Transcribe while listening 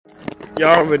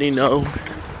Y'all already know.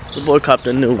 The boy copped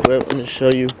a new whip. Let me show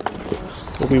you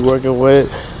what we working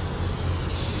with.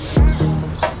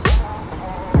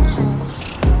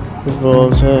 You feel what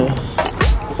I'm saying?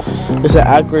 It's an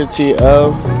Accurate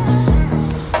TL.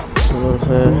 You know what I'm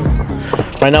saying?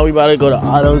 Right now we about to go to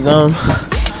AutoZone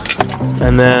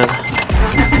and then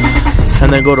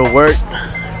go to work,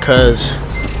 cause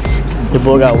the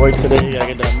boy got work today. He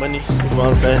gotta get that money. You know what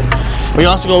I'm saying? We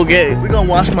also we gonna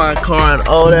wash my car and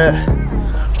all that.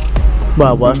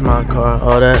 But wash my car,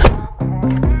 all that.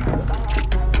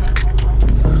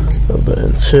 The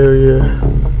interior.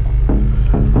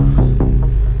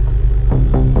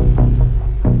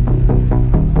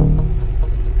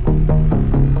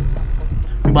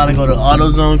 We about to go to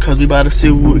AutoZone because we about to see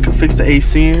what we can fix the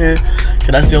AC in here.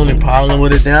 Cause that's the only problem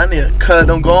with it. Then I need a cut.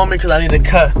 Don't go on me because I need a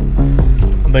cut.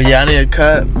 But yeah, I need a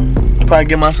cut. Probably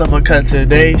get myself a cut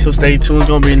today. So stay tuned. It's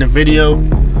gonna be in the video.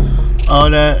 All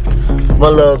that. I'm a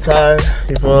little tired,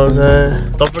 you know what I'm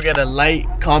saying? Don't forget to like,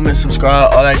 comment,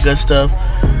 subscribe, all that good stuff.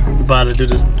 We about to do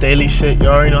this daily shit. You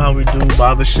already know how we do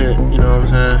barber shit, you know what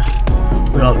I'm saying?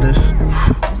 Without this.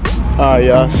 Alright,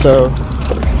 y'all, so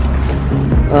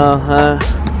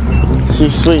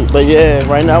she's sweet. But yeah,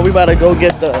 right now we about to go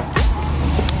get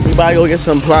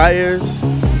some pliers.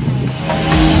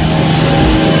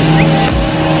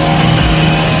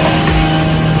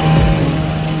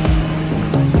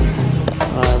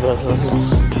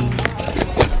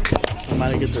 I'm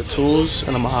about to get the tools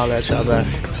and I'm gonna holler at y'all back.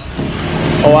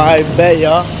 Oh, I bet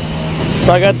y'all.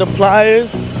 So I got the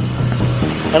pliers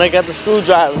and I got the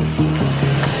screwdriver.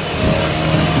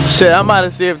 Shit, I'm about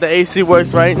to see if the AC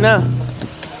works right now.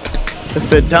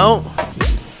 If it don't,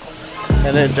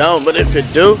 and it don't, but if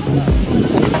it do,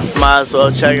 might as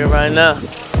well check it right now.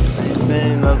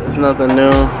 It's nothing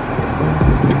new.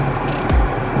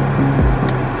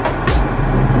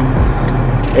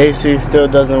 AC still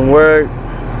doesn't work.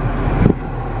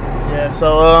 Yeah,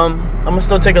 so I'm gonna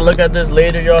still take a look at this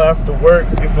later, y'all, after work.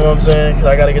 You feel what I'm saying? Cause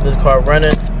I gotta get this car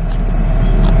running.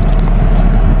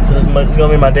 Cause it's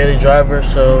gonna be my daily driver.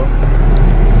 So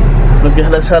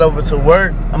let's head over to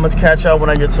work. I'm gonna catch y'all when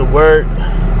I get to work.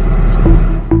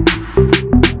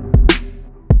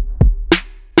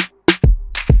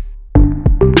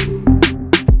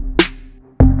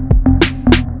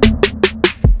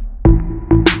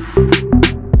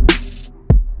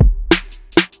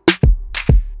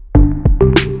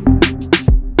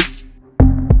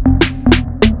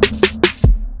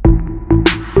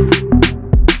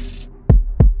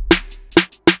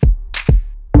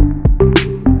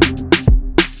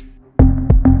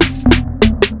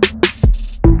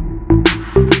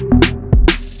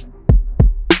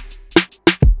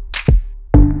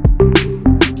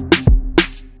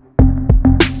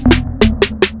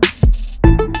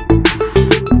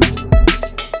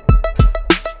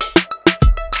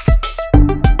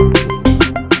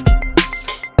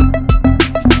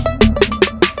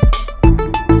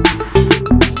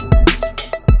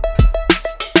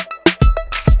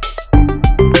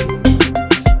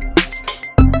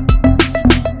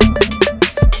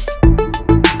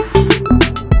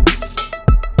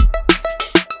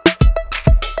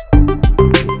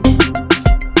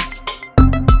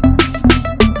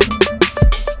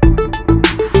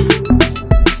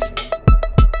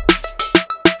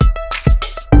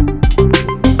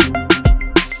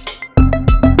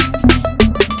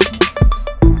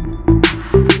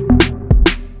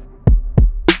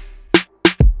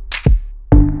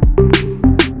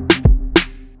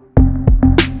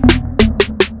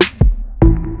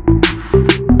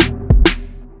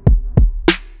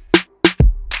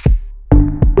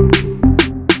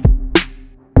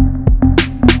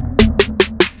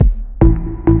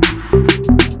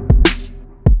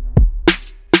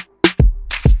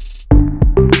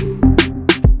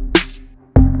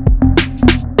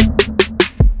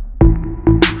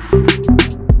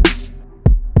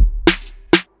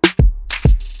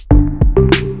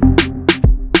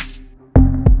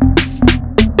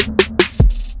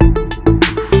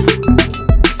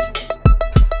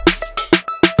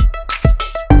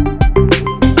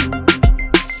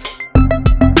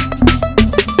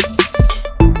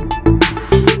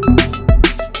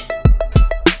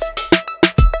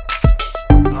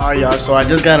 Alright y'all, so I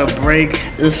just got a break.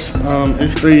 It's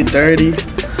 3:30.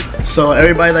 So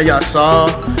everybody that y'all saw,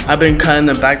 I've been cutting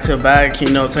them back to back, you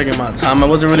know, taking my time. I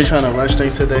wasn't really trying to rush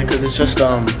things today because it's just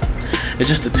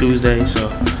a Tuesday, so.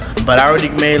 But I already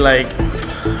made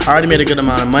a good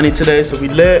amount of money today, so we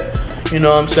lit. You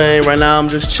know what I'm saying? Right now I'm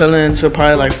just chilling till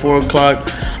probably like 4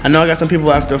 o'clock. I know I got some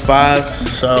people after 5,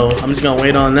 so I'm just gonna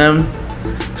wait on them.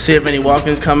 see if any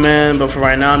walk-ins come in, but for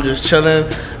right now I'm just chilling.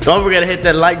 Don't forget to hit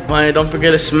that like button. Don't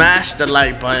forget to smash the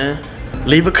like button.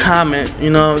 Leave a comment, you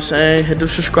know what I'm saying? Hit the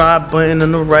subscribe button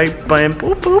and the right button.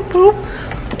 Boop, boop, boop.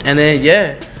 And then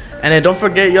yeah. And then don't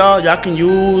forget, y'all can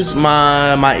use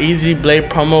my Easy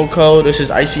Blade promo code. This is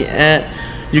IcyAntt.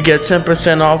 You get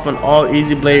 10% off on all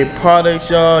Easy Blade products,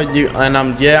 y'all.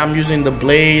 I'm using the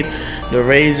blade, the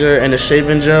razor, and the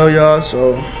shaving gel, y'all.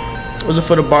 So those are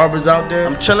for the barbers out there.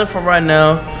 I'm chilling for right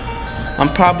now.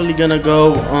 I'm probably gonna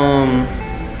go. I'm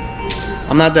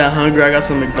not that hungry. I got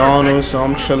some McDonald's, so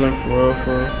I'm chilling for real.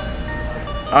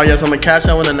 Alright, y'all. So I'm gonna catch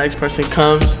up when the next person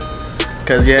comes.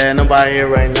 Cause yeah, nobody here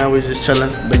right now. We're just chilling.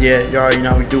 But yeah, y'all already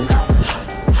know how we do.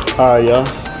 Alright, y'all.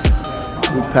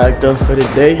 We packed up for the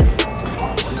day.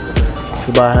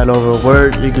 We about to head over to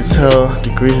work. You can tell the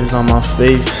grease is on my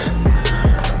face.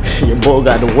 Your boy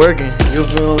got to working. You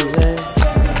feel what I'm saying?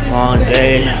 Long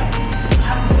day.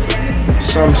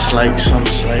 Some slight.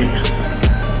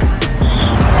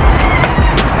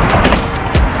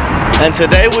 And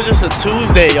today was just a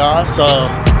Tuesday, y'all. So,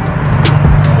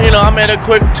 you know, I made a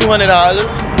quick $200. You know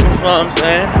what I'm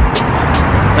saying?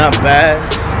 Not bad.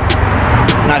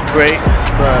 Not great,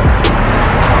 but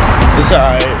it's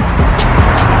alright.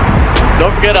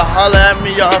 Don't forget to holler at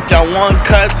me, y'all, if y'all want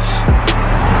cuts.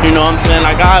 You know what I'm saying?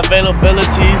 I got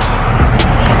availabilities.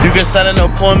 You can set an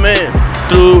appointment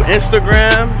through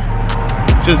Instagram.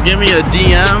 Just give me a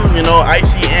DM, you know,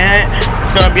 IcyAntt.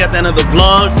 It's gonna be at the end of the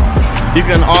vlog. You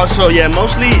can also, yeah,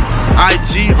 mostly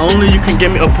IG only. You can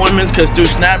give me appointments, because through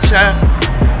Snapchat,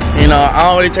 you know, I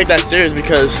don't really take that serious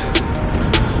because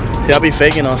y'all be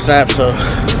faking on Snap. So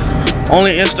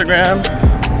only Instagram.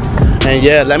 And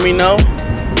yeah, let me know.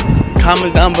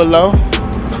 Comments down below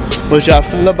what y'all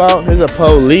feel about. There's a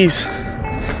police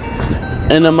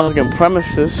in the motherfucking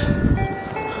premises.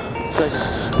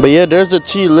 But yeah, there's the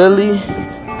Tea Lily.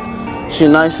 She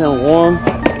nice and warm.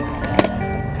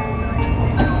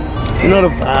 You know the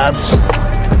vibes.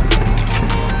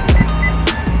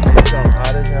 It's so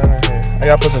hot as hell in here. I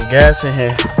gotta put some gas in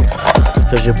here,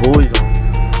 cause your buoy's on.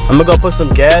 I'm gonna go put some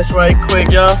gas right quick,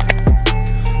 y'all.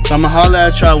 So I'ma holler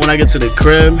at y'all when I get to the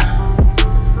crib.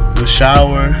 The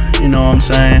shower, you know what I'm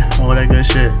saying? All that good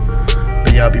shit.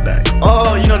 But y'all be back.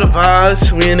 Oh, you know the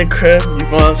vibes. We in the crib. You know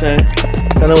what I'm saying?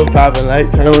 Tell them what's poppin', like.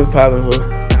 Tell them what's poppin', boo.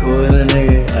 Cool in the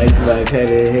nigga. Ice black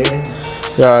headed here.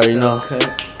 Y'all already know.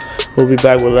 We'll be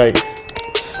back with like.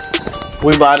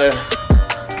 We about to.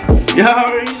 Y'all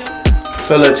already know.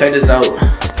 So look, check this out.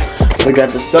 We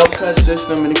got the self-cut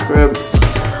system in the crib.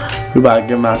 We about to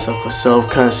give myself a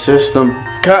self-cut system.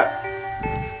 Cut.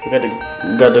 We got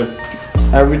the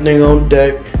everything on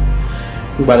deck.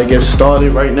 We about to get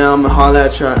started right now. I'm gonna holler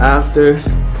at y'all after.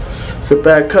 It's a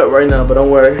bad cut right now, but don't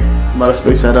worry. I'm about to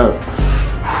fix that up.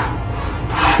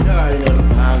 Y'all already know the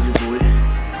vibes, your boy.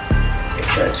 Get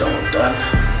that joint done.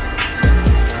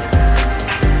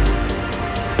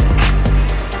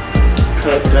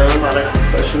 Cut down. I'm about to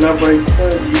freshen up right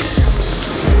quick.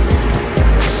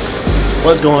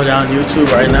 What's going down YouTube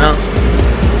right now?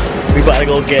 We about to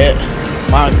go get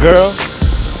my girl.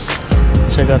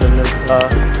 Check out the new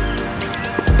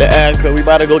the ad cut. We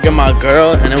about to go get my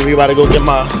girl, and then we about to go get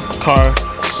my car a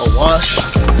wash,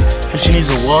 cause she needs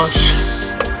a wash.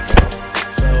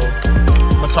 So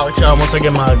I'm gonna talk to y'all once I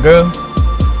get my girl.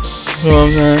 You know what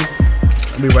I'm saying?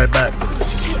 I'll be right back.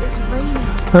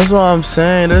 That's what I'm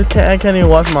saying. I can't even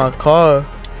wash my car.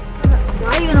 Why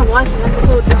are you gonna wash it? That's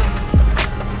so dumb.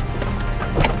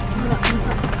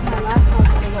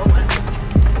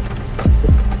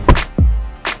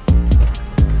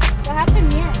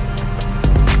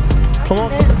 Come on.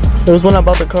 There was one I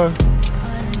bought the car.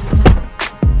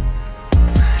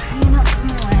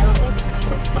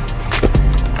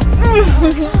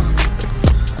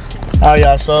 Alright,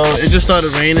 y'all, so it just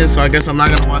started raining, so I guess I'm not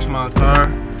gonna wash my car.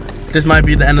 This might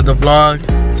be the end of the vlog.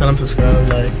 Tell them to subscribe,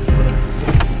 like.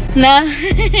 No.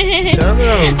 Tell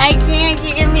them. I can't.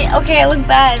 You give me. Okay, I look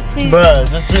bad. Please. Bruh,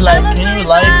 just be like, can you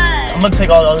like? Bad. I'm gonna take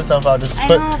all the other stuff out. Just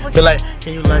be like,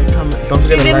 can you like, comment? Don't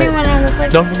forget to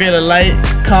like. Don't forget to like,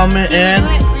 comment, and.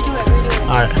 Redo it.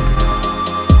 Alright.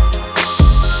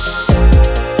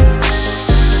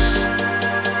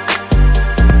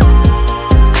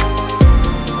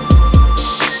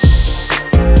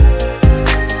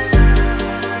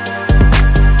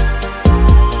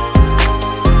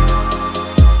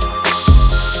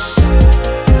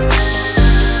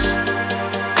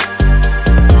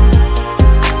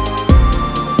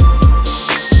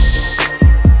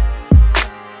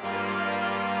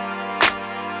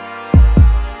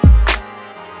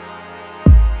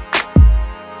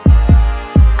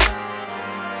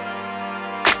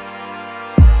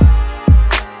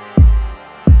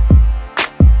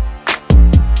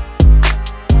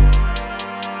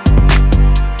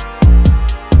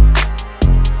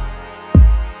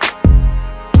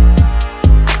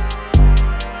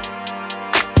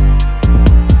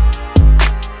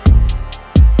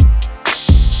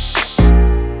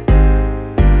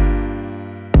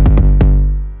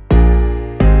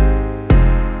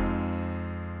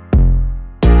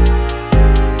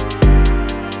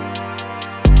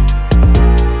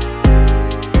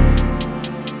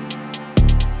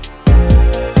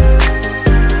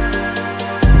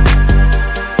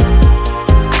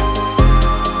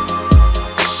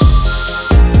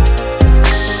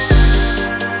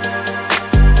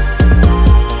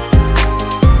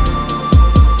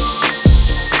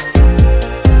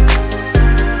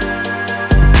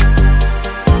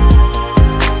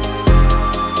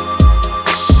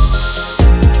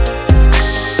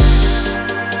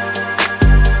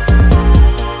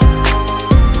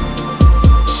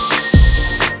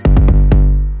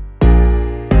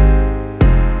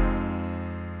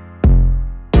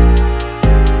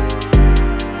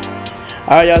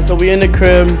 Alright, y'all, so we in the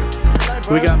crib.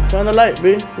 We got, turn the light,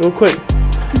 B, real quick.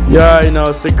 You already know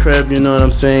it's the crib, you know what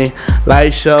I'm saying?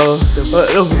 Light show.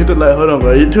 Don't forget the light, hold on,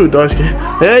 bro. You're too dark skin.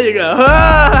 There you go.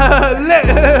 Ah, lit.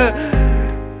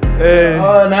 Hey.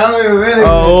 Oh, now we're really.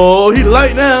 Oh, he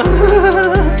light now.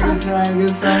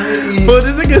 But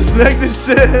this nigga smacked this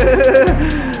shit.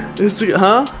 This nigga,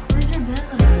 huh? Where's your bed?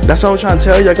 That's what I'm trying to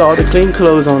tell you. I got all the clean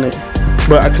clothes on it.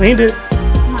 But I cleaned it.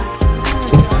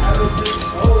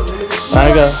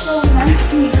 I go.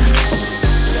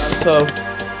 So,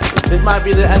 this might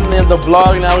be the end of the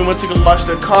vlog. Now we went to go wash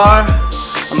the car.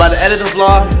 I'm about to edit the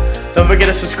vlog. Don't forget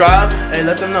to subscribe. Hey,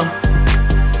 let them know.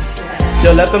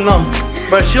 Yo, let them know.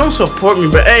 Bro, she don't support me,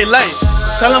 but hey, like,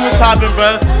 tell them what's poppin',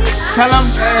 bro. Tell them.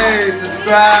 Hey,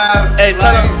 subscribe. Hey,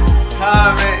 tell them.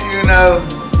 Comment, you know.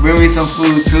 Bring me some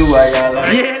food too while y'all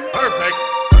like. Yeah.